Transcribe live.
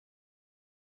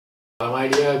My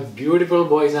dear beautiful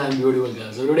boys and beautiful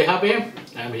girls, everybody happy?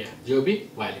 I am here, Joby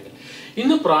Valical.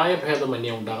 ഇന്ന്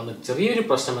പ്രായഭേദമന്യേ ഉണ്ടാകുന്ന ചെറിയൊരു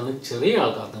പ്രശ്നമെന്ന് ചെറിയ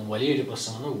ആൾക്കാർക്കും വലിയൊരു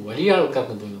പ്രശ്നമെന്ന് വലിയ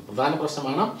ആൾക്കാർക്കും തോന്നുന്നു. പ്രധാന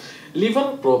പ്രശ്നമാണ് ലിവർ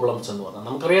പ്രോബ്ലംസ് എന്ന് പറഞ്ഞാൽ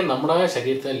നമുക്കറിയാം നമ്മുടെ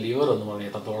ശരീരത്തിലെ ലിവർ എന്ന് പറഞ്ഞാൽ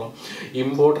എത്രത്തോളം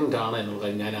ഇമ്പോർട്ടൻ്റ് ആണ്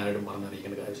എന്നുള്ളത് ഞാൻ ആരോടും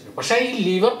പറഞ്ഞറിയിക്കേണ്ട കാര്യമില്ല. പക്ഷേ ഈ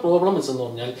ലിവർ പ്രോബ്ലംസ് എന്ന്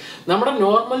പറഞ്ഞാൽ നമ്മുടെ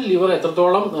നോർമൽ ലിവർ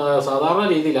എത്രത്തോളം സാധാരണ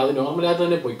രീതിയിൽ അത് നോർമലായിട്ട്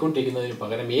തന്നെ പോയിക്കൊണ്ടിരിക്കുന്നതിന്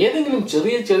പകരം ഏതെങ്കിലും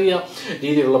ചെറിയ ചെറിയ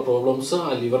രീതിയിലുള്ള പ്രോബ്ലംസ്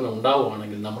ആ ലിവറിന്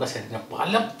ഉണ്ടാവുകയാണെങ്കിൽ നമ്മുടെ ശരീരത്തിന്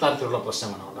പല തരത്തിലുള്ള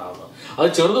പ്രശ്നമാണ് ഉണ്ടാകുന്നത്. അത്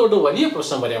ചെറുത് തൊട്ട് വലിയ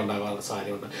പ്രശ്നം വരെ ഉണ്ടാകാനുള്ള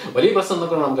സാധ്യതയുണ്ട്. വലിയ പ്രശ്നം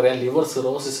എന്നൊക്കെ നമുക്കറിയാം ലിവർ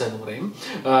സിറോസിസ് എന്ന് പറയും.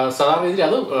 സാധാരണ രീതിയിൽ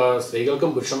അത്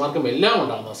സ്ത്രീകൾക്കും പുരുഷന്മാർക്കും എല്ലാം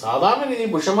ഉണ്ടാകുന്നത്. സാധാരണ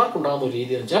രീതിയിൽ പുരുഷന്മാർക്ക് ഉണ്ടാകുന്ന ഒരു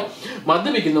രീതി എന്ന് വെച്ചാൽ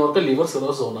മദ്യപിക്കുന്നവർക്ക് ലിവർ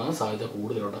സിറോസിസ് ഉണ്ടാകാൻ സാധ്യത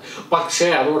കൂടുതലുണ്ട്. പക്ഷേ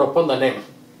അതോടൊപ്പം തന്നെ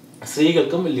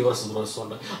സ്ത്രീകൾക്കും ലിവർ സിറോസിസ്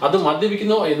ഉണ്ട്. അത്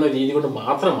മദ്യപിക്കുന്നു എന്ന രീതി കൊണ്ട്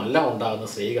മാത്രമല്ല ഉണ്ടാകുന്ന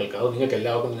സ്ത്രീകൾക്ക്, അത് നിങ്ങൾക്ക്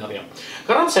എല്ലാവർക്കും അറിയാം.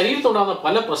 കാരണം ശരീരത്തുണ്ടാകുന്ന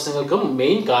പല പ്രശ്നങ്ങൾക്കും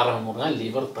മെയിൻ കാരണം എന്ന് പറഞ്ഞാൽ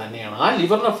ലിവർ തന്നെയാണ്. ആ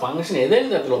ലിവറിൻ്റെ ഫംഗ്ഷൻ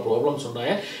ഏതെങ്കിലും തരത്തിലുള്ള പ്രോബ്ലംസ്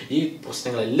ഉണ്ടായാൽ ഈ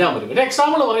പ്രശ്നങ്ങളെല്ലാം വരും. ഒരു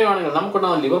എക്സാമ്പിൾ പറയുകയാണെങ്കിൽ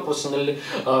നമുക്കുണ്ടാകുന്ന ലിവർ പ്രശ്നങ്ങളിൽ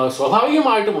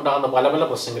സ്വാഭാവികമായിട്ടും ഉണ്ടാകുന്ന പല പല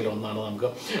പ്രശ്നങ്ങളിൽ ഒന്നാണ്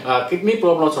നമുക്ക് കിഡ്നി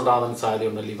പ്രോബ്ലംസ് ഉണ്ടാകാൻ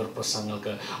സാധ്യതയുണ്ട് ലിവർ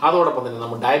പ്രശ്നങ്ങൾക്ക്. അതോടൊപ്പം തന്നെ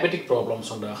നമ്മൾ ഡയബറ്റിക്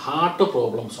പ്രോബ്ലംസ് ഉണ്ട്, ഹാർട്ട്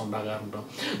പ്രോബ്ലംസ് ഉണ്ടാകാറുണ്ട്.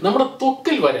 നമ്മുടെ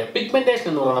ത്വക്കിൽ വരെ പിഗ്മെന്റേഷൻ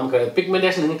എന്ന് പറഞ്ഞാൽ നമുക്ക്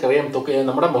പിഗ്മെന്റേഷൻ നിങ്ങൾക്ക്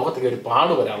നമ്മുടെ മുഖത്തേക്ക് ഒരു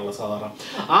പാട് വരാനുള്ള സാധാരണ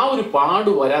ആ ഒരു പാട്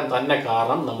വരാൻ തന്നെ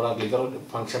കാരണം നമ്മുടെ ലിവർ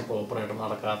ഫംഗ്ഷൻ പ്രോപ്പറായിട്ട്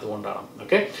നടക്കാത്തത് കൊണ്ടാണ്.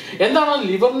 ഓക്കെ, എന്താണ്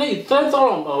ലിവറിന്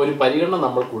ഇത്രത്തോളം ഒരു പരിഗണന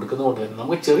നമ്മൾ കൊടുക്കുന്നതുകൊണ്ട് തന്നെ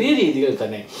നമുക്ക് ചെറിയ രീതിയിൽ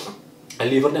തന്നെ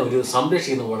ലിവറിനെ ഒരു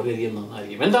സംരക്ഷിക്കുന്നത് വളരെയധികം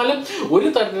നന്നായിരിക്കും. എന്തായാലും ഒരു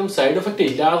തരത്തിലും സൈഡ് എഫക്റ്റ്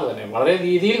ഇല്ലാതെ തന്നെ വളരെ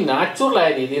രീതിയിൽ നാച്ചുറലായ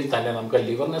രീതിയിൽ തന്നെ നമുക്ക്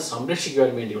ലിവറിനെ സംരക്ഷിക്കുവാൻ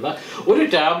വേണ്ടിയുള്ള ഒരു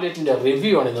ടാബ്ലറ്റിന്റെ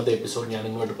റിവ്യൂ ആണ് ഇന്നത്തെ എപ്പിസോഡ് ഞാൻ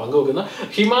നിങ്ങളോട് പങ്കുവെക്കുന്നത്.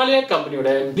 ഹിമാലയ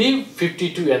കമ്പനിയുടെ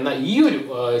LIV-52 എന്ന ഈ ഒരു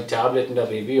ടാബ്ലറ്റിന്റെ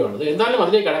റിവ്യൂ ആണിത്. എന്തായാലും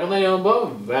അതിലേക്ക് കിടക്കുന്നതിന് മുമ്പ്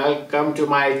welcome to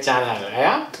my channel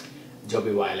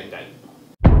Joby Vayalankal.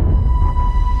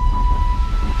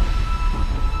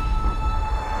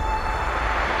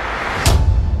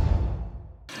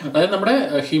 അതായത് നമ്മുടെ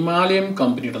ഹിമാലയൻ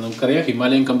കമ്പനിയുടെ നമുക്കറിയാം,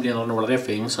 ഹിമാലയൻ കമ്പനി എന്ന് പറഞ്ഞാൽ വളരെ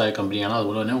ഫേമസ് ആയ കമ്പനിയാണ്.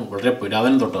 അതുപോലെ തന്നെ വളരെ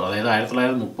പുരാതനം തൊട്ട്, അതായത്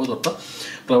 1930 തൊട്ട്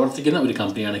പ്രവർത്തിക്കുന്ന ഒരു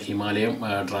കമ്പനിയാണ് ഹിമാലയൻ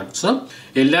ഡ്രഗ്സ്.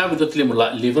 എല്ലാ വിധത്തിലുമുള്ള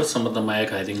ലിവർ സംബന്ധമായ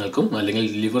കാര്യങ്ങൾക്കും അല്ലെങ്കിൽ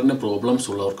ലിവറിന് പ്രോബ്ലംസ്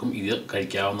ഉള്ളവർക്കും ഇത്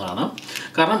കഴിക്കാവുന്നതാണ്.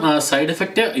 കാരണം സൈഡ്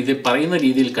എഫക്റ്റ് ഇത് പറയുന്ന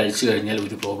രീതിയിൽ കഴിച്ചു കഴിഞ്ഞാൽ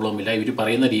ഒരു പ്രോബ്ലം ഇല്ല. ഇവർ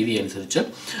പറയുന്ന രീതി അനുസരിച്ച്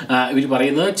ഇവർ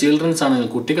പറയുന്നത് ചിൽഡ്രൻസ് ആണെങ്കിൽ,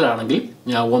 കുട്ടികളാണെങ്കിൽ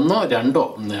 1 or 2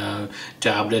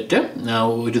 ടാബ്ലറ്റ്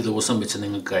ഒരു ദിവസം വെച്ച്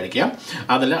നിങ്ങൾക്ക് കഴിക്കാം.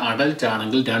 അതല്ല അഡൽറ്റ്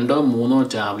ആണെങ്കിൽ 2 or 3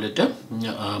 ടാബ്ലറ്റ്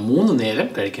 3 നേരം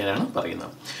കഴിക്കാനാണ്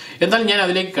പറയുന്നത്. എന്തായാലും ഞാൻ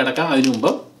അതിലേക്ക് കിടക്കാം. അതിനു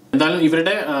മുമ്പ് എന്തായാലും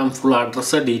ഇവരുടെ ഫുൾ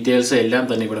അഡ്രസ്സ് ഡീറ്റെയിൽസ് എല്ലാം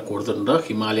തന്നെ ഇവിടെ കൊടുത്തിട്ടുണ്ട്.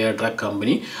 ഹിമാലയ ഡ്രഗ്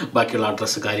കമ്പനി, ബാക്കിയുള്ള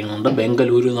അഡ്രസ്സ് കാര്യങ്ങളുണ്ട്.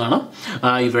 ബംഗളൂരു എന്നാണ്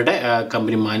ഇവരുടെ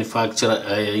കമ്പനി മാനുഫാക്ചർ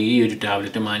ഈ ഒരു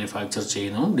ടാബ്ലറ്റ് മാനുഫാക്ചർ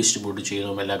ചെയ്യുന്നതും ഡിസ്ട്രിബ്യൂട്ട്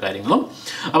ചെയ്യുന്നതും എല്ലാ കാര്യങ്ങളും.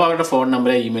 അപ്പോൾ അവരുടെ phone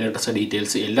number, email address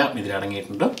details എല്ലാം ഇതിൽ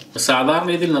അടങ്ങിയിട്ടുണ്ട്. സാധാരണ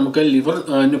രീതിയിൽ നമുക്ക്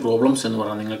ലിവറിന് പ്രോബ്ലംസ് എന്ന്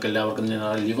പറഞ്ഞാൽ നിങ്ങൾക്ക് എല്ലാവർക്കും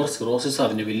ലിവർ സിറോസിസ്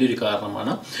അതിൻ്റെ വലിയൊരു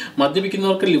കാരണമാണ്.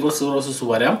 മദ്യപിക്കുന്നവർക്ക് ലിവർ സിറോസിസ്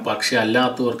വരാം, പക്ഷേ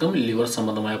അല്ലാത്തവർക്കും ലിവർ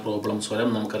സംബന്ധമായ പ്രോബ്ലംസ്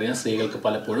വരാം. നമുക്കറിയാം സ്ത്രീകൾക്ക്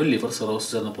പലപ്പോഴും ലിവർ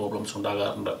സിറോസിസ് എന്ന പ്രോബ്ലംസ്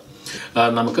ഉണ്ടാകാറുണ്ട്.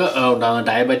 നമുക്ക് ഉണ്ടാകുന്ന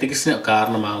ഡയബറ്റിക്സിന്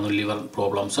കാരണമാകുന്ന ലിവർ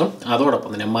പ്രോബ്ലംസും അതോടൊപ്പം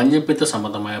തന്നെ മഞ്ഞപ്പിത്ത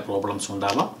സംബന്ധമായ പ്രോബ്ലംസ്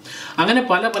ഉണ്ടാവാം. അങ്ങനെ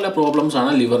പല പല പ്രോബ്ലംസ്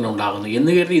ആണ് ലിവറിന് ഉണ്ടാകുന്നത്.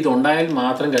 എന്ന് കരുതി ഇതുണ്ടായാൽ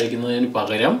മാത്രം കഴിക്കുന്നതിന്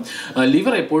പകരം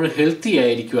ലിവർ എപ്പോഴും ഹെൽത്തി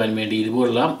ആയിരിക്കുവാൻ വേണ്ടി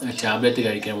ഇതുപോലുള്ള ടാബ്ലറ്റ്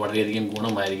കഴിക്കാൻ വളരെയധികം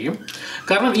ഗുണമായിരിക്കും.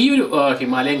 കാരണം ഈ ഒരു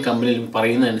ഹിമാലയൻ കമ്പനിയിൽ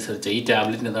പറയുന്നതനുസരിച്ച് ഈ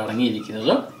ടാബ്ലറ്റിന്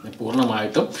അടങ്ങിയിരിക്കുന്നത്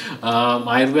പൂർണ്ണമായിട്ടും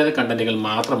ആയുർവേദ കണ്ടന്റുകൾ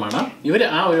മാത്രമാണ്. ഇവർ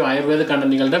ആ ഒരു ആയുർവേദ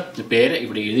കണ്ടന്റുകളുടെ പേര്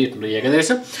ഇവിടെ എഴുതിയിട്ടുണ്ട്.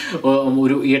 ഏകദേശം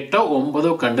ഒരു 8 or 9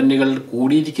 കണ്ടന്റുകൾ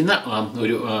കൂടിയിരിക്കുന്ന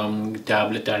ഒരു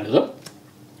ടാബ്ലറ്റാണിത്.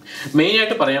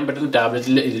 മെയിനായിട്ട് പറയാൻ പറ്റുന്ന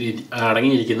ടാബ്ലറ്റിൽ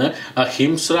അടങ്ങിയിരിക്കുന്ന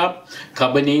ഹിംസ്ര,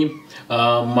 ഖബനി,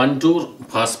 മൻഡൂർ,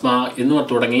 ഭസ്മ എന്നിവ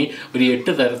തുടങ്ങി ഒരു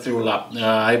 8 തരത്തിലുള്ള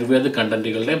ആയുർവേദ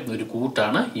കണ്ടന്റുകളുടെ ഒരു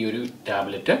കൂട്ടാണ് ഈ ഒരു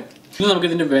ടാബ്ലറ്റ്. ഇനി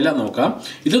നമുക്കിതിൻ്റെ വില നോക്കാം.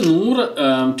 ഇത് 100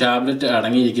 ടാബ്ലറ്റ്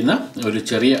അടങ്ങിയിരിക്കുന്ന ഒരു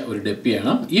ചെറിയ ഒരു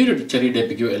ഡെപ്പിയാണ്. ഈ ഒരു ചെറിയ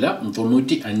ഡെപ്പിക്ക് വില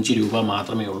 95 രൂപ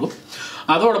മാത്രമേ ഉള്ളൂ.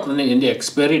 അതോടൊപ്പം തന്നെ ഇതിൻ്റെ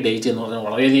എക്സ്പയറി ഡേറ്റ് എന്ന് പറഞ്ഞാൽ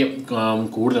വളരെയധികം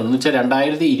കൂടുതലാണ്. എന്ന് വെച്ചാൽ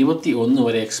 2021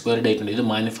 വരെ എക്സ്പയറി ഡേറ്റ് ഉണ്ട്. ഇത്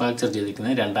മാനുഫാക്ചർ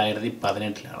ചെയ്തിരിക്കുന്നത്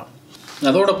 2018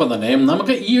 അതോടൊപ്പം തന്നെ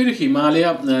നമുക്ക് ഈ ഒരു ഹിമാലയ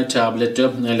ടാബ്ലറ്റ്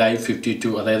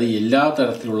LIV-52 അതായത് എല്ലാ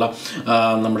തരത്തിലുള്ള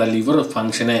നമ്മുടെ ലിവർ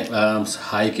ഫംഗ്ഷനെ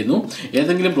സഹായിക്കുന്നു.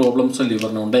 ഏതെങ്കിലും പ്രോബ്ലംസ്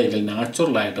ലിവറിനുണ്ടെങ്കിൽ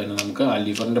നാച്ചുറലായിട്ട് തന്നെ നമുക്ക് ആ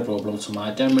ലിവറിൻ്റെ പ്രോബ്ലംസ്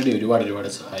മാറ്റാൻ വേണ്ടി ഒരുപാട്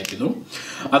സഹായിക്കുന്നു.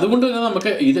 അതുകൊണ്ട് തന്നെ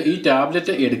നമുക്ക് ഈ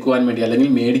ടാബ്ലറ്റ് എടുക്കുവാൻ വേണ്ടി അല്ലെങ്കിൽ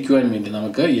മേടിക്കുവാൻ വേണ്ടി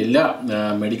നമുക്ക് എല്ലാ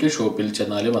മെഡിക്കൽ ഷോപ്പിൽ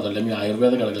ചെന്നാലും അതല്ലെങ്കിൽ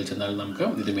ആയുർവേദ കടകളിൽ ചെന്നാലും നമുക്ക്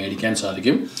ഇത് മേടിക്കാൻ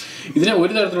സാധിക്കും. ഇതിന്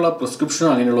ഒരു തരത്തിലുള്ള പ്രിസ്ക്രിപ്ഷനോ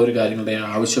അങ്ങനെയുള്ള ഒരു കാര്യങ്ങളുടെ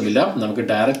ആവശ്യമില്ല. നമുക്ക്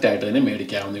ഡയറക്റ്റ് ആയിട്ട് തന്നെ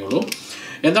മേടിക്കാവുന്നേ ഉള്ളൂ.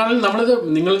 എന്താണെങ്കിലും നമ്മളിത്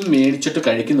നിങ്ങൾ മേടിച്ചിട്ട്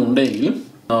കഴിക്കുന്നുണ്ടെങ്കിൽ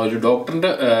ഒരു ഡോക്ടറിൻ്റെ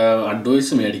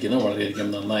അഡ്വൈസ് മേടിക്കുന്നത്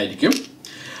വളരെയധികം നന്നായിരിക്കും.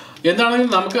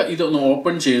 എന്താണെങ്കിലും നമുക്ക് ഇതൊന്ന്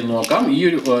ഓപ്പൺ ചെയ്ത് നോക്കാം. ഈ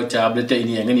ഒരു ടാബ്ലറ്റ്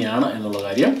ഇനി എങ്ങനെയാണ് എന്നുള്ള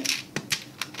കാര്യം.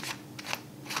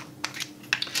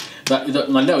 ഇത്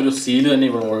നല്ല ഒരു സീല് തന്നെ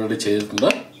ഇവിടെ ഓൾറെഡി ചെയ്തിട്ടുണ്ട്.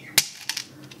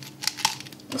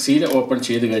 സീൽ ഓപ്പൺ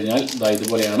ചെയ്ത് കഴിഞ്ഞാൽ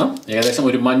ഇതുപോലെയാണ്. ഏകദേശം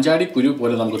ഒരു മഞ്ചാടി കുരു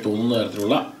പോലെ നമുക്ക് തോന്നുന്ന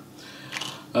തരത്തിലുള്ള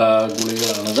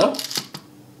ഗുളികകളാണിത്.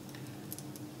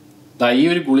 ഈ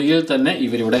ഒരു ഗുളികയിൽ തന്നെ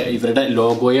ഇവരുടെ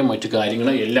ലോഗോയും മറ്റു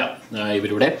കാര്യങ്ങളും എല്ലാം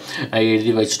ഇവരിവിടെ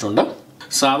എഴുതി വച്ചിട്ടുണ്ട്.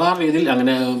 സാധാരണ രീതിയിൽ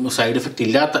അങ്ങനെ സൈഡ് എഫക്റ്റ്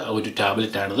ഇല്ലാത്ത ഒരു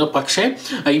ടാബ്ലറ്റാണിത്. പക്ഷേ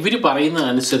ഇവർ പറയുന്ന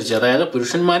അനുസരിച്ച്, അതായത്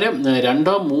പുരുഷന്മാർ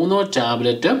 2-3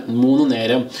 ടാബ്ലറ്റ് 3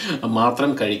 നേരം മാത്രം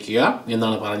കഴിക്കുക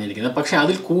എന്നാണ് പറഞ്ഞിരിക്കുന്നത്. പക്ഷേ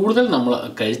അതിൽ കൂടുതൽ നമ്മൾ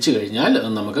കഴിച്ചു കഴിഞ്ഞാൽ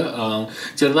നമുക്ക്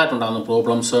ചെറുതായിട്ടുണ്ടാകുന്ന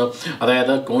പ്രോബ്ലംസ്,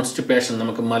 അതായത് കോൺസ്റ്റിപ്പേഷൻ,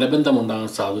 നമുക്ക് മലബന്ധം ഉണ്ടാകാൻ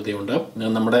സാധ്യതയുണ്ട്.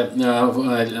 നമ്മുടെ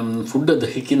ഫുഡ്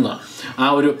ദഹിക്കുന്ന ആ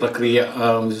ഒരു പ്രക്രിയ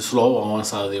സ്ലോ ആവാൻ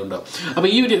സാധ്യതയുണ്ട്. അപ്പോൾ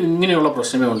ഇങ്ങനെയുള്ള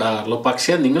പ്രശ്നമേ ഉണ്ടാകാറുള്ളൂ.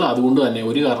 പക്ഷേ നിങ്ങൾ അതുകൊണ്ട് തന്നെ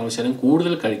ഒരു കാരണവശാലും കൂടുതൽ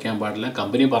കഴിക്കാൻ പാടില്ല.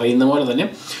 കമ്പനി പറയുന്ന പോലെ തന്നെ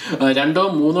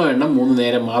 2-3 എണ്ണം 3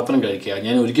 നേരം മാത്രം കഴിക്കുക.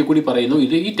 ഞാൻ ഒരിക്കൽ കൂടി പറയുന്നു,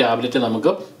 ഈ ടാബ്ലറ്റ്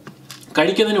നമുക്ക്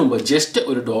കഴിക്കുന്നതിന് മുമ്പ് ജസ്റ്റ്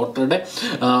ഒരു ഡോക്ടറുടെ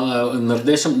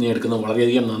നിർദ്ദേശം എടുക്കുന്നത്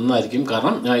വളരെയധികം നന്നായിരിക്കും.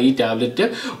 കാരണം ഈ ടാബ്ലറ്റ്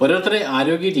ഓരോരുത്തരുടെ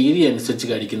ആരോഗ്യ രീതി അനുസരിച്ച്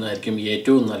കഴിക്കുന്നതായിരിക്കും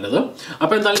ഏറ്റവും നല്ലത്.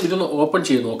 അപ്പോൾ എന്തായാലും ഇതൊന്ന് ഓപ്പൺ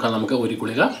ചെയ്ത് നോക്കാം നമുക്ക് ഒരു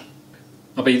ഗുളിക.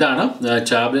 അപ്പോൾ ഇതാണ്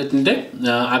ടാബ്ലറ്റിൻ്റെ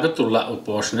അകത്തുള്ള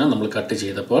പോർഷന് നമ്മൾ കട്ട്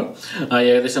ചെയ്തപ്പോൾ.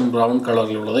 ഏകദേശം ബ്രൗൺ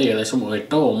കളറിലുള്ളത് ഏകദേശം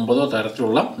 8-9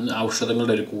 തരത്തിലുള്ള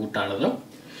ഔഷധങ്ങളുടെ ഒരു കൂട്ടാണിത്.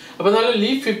 അപ്പോൾ എന്നാലും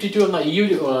LIV-52 എന്ന ഈ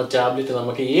ഒരു ടാബ്ലറ്റ്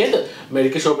നമുക്ക് ഏത്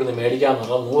മെഡിക്കൽ ഷോപ്പിൽ നിന്ന്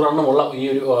മേടിക്കാമെന്നുള്ളത് 100 എണ്ണമുള്ള ഈ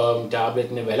ഒരു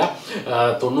ടാബ്ലറ്റിൻ്റെ വില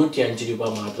 95 രൂപ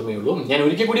മാത്രമേ ഉള്ളൂ. ഞാൻ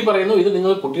ഒരിക്കൽ കൂടി പറയുന്നു, ഇത്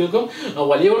നിങ്ങൾ കുട്ടികൾക്കും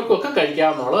വലിയവർക്കും ഒക്കെ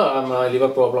കഴിക്കാവുന്ന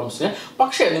ലിവർ പ്രോബ്ലംസിന്.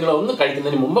 പക്ഷേ നിങ്ങൾ ഒന്ന്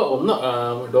കഴിക്കുന്നതിന് മുമ്പ് ഒന്ന്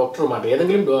ഡോക്ടറുമായിട്ട്,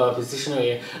 ഏതെങ്കിലും ഫിസിഷ്യനോ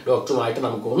ഡോക്ടറുമായിട്ട്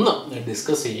നമുക്കൊന്ന്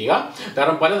ഡിസ്കസ് ചെയ്യുക.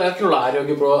 കാരണം പലതരത്തിലുള്ള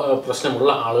ആരോഗ്യ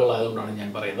പ്രശ്നമുള്ള ആളുകളായതുകൊണ്ടാണ് ഞാൻ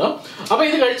പറയുന്നത്. അപ്പോൾ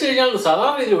ഇത് കഴിച്ചു കഴിഞ്ഞാൽ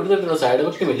സാധാരണ രീതിയിൽ ഒരു തരത്തിലുള്ള സൈഡ്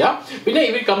എഫക്റ്റും ഇല്ല. പിന്നെ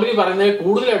ഇവർ കമ്പനി പറയുന്നത്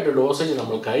കൂടുതലായിട്ട് ഡോസേജ്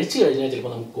നമ്മൾ കഴിച്ചു കഴിഞ്ഞാൽ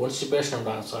ചിലപ്പോൾ നമുക്ക് കോൺസ്റ്റിപ്പേഷൻ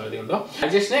ഉണ്ടാകാൻ സാധ്യതയുണ്ട്,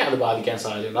 ഡൈജഷനെ അത് ബാധിക്കാൻ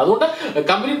സാധ്യതയുണ്ട്. അതുകൊണ്ട്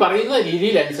കമ്പനി പറയുന്ന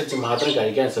രീതിയിൽ അനുസരിച്ച് മാത്രം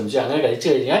കഴിക്കാൻ ശ്രമിച്ചു. അങ്ങനെ കഴിച്ചു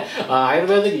കഴിഞ്ഞാൽ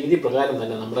ആയുർവേദ രീതി പ്രകാരം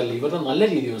തന്നെ നമ്മുടെ ലിവറിന് നല്ല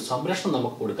രീതിയിൽ സംരക്ഷണം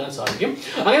നമുക്ക് കൊടുക്കാൻ സാധിക്കും.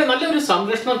 അങ്ങനെ നല്ലൊരു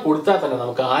സംരക്ഷണം കൊടുത്താൽ തന്നെ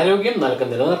നമുക്ക് ആരോഗ്യം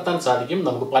നിലനിർത്താൻ സാധിക്കും.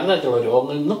 നമുക്ക് പലതരത്തിലുള്ള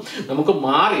രോഗങ്ങളിൽ നിന്നും നമുക്ക്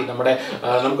മാറി,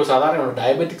 നമുക്ക് സാധാരണ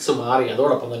ഡയബറ്റിക്സ് മാറി,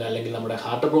 അതോടൊപ്പം തന്നെ അല്ലെങ്കിൽ നമ്മുടെ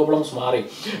ഹാർട്ട് പ്രോബ്ലംസ് മാറി,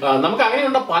 നമുക്ക്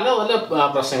അങ്ങനെയുള്ള പല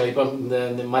പ്രശ്നങ്ങൾ, ഇപ്പം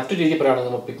മറ്റു രീതി പറയുകയാണെങ്കിൽ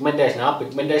നമ്മൾ പിഗ്മെന്റേഷൻ, ആ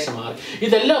പിഗ്മെന്റേഷൻ മാറി,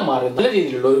 ഇതെല്ലാം മാറി നല്ല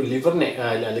രീതിയിലുള്ള ഒരു ലിവറിനെ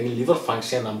അല്ലെങ്കിൽ ലിവർ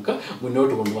ഫംഗ്ഷനെ നമുക്ക്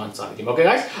മുന്നോട്ട് കൊണ്ടുപോകാൻ സാധിക്കും. ഓക്കെ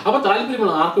ഗായ്സ്, അപ്പോൾ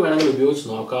താല്പര്യമുള്ള ആർക്ക് വേണമെങ്കിലും ഉപയോഗിച്ച്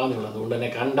നോക്കാവുന്നതാണ്. അതുകൊണ്ട് തന്നെ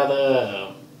കണ്ടത്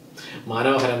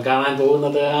മനോഹരം, കാണാൻ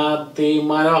പോകുന്നത്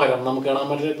അതിമനോഹരം. നമുക്ക് കാണാൻ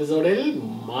പറ്റുന്ന എപ്പിസോഡിൽ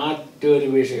മറ്റൊരു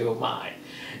വിഷയവുമായി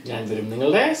ഞാൻ വരും.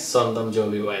 നിങ്ങളുടെ സ്വന്തം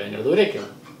ജോബി വയലങ്ങൾ.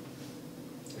 ദൂരേക്കാണ്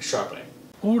ഷോർട്ട്.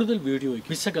 കൂടുതൽ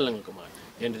വീഡിയോയ്ക്ക് വിശകലനങ്ങൾക്കുമായി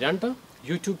എൻ്റെ 2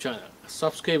 യൂട്യൂബ് ചാനൽ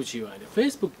സബ്സ്ക്രൈബ് ചെയ്യുവാനും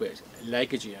ഫേസ്ബുക്ക് പേജ്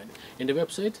ലൈക്ക് ചെയ്യാനും എൻ്റെ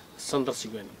വെബ്സൈറ്റ്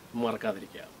സന്ദർശിക്കുവാനും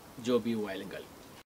മറക്കാതിരിക്കുക. ജോബി വയലങ്കൽ.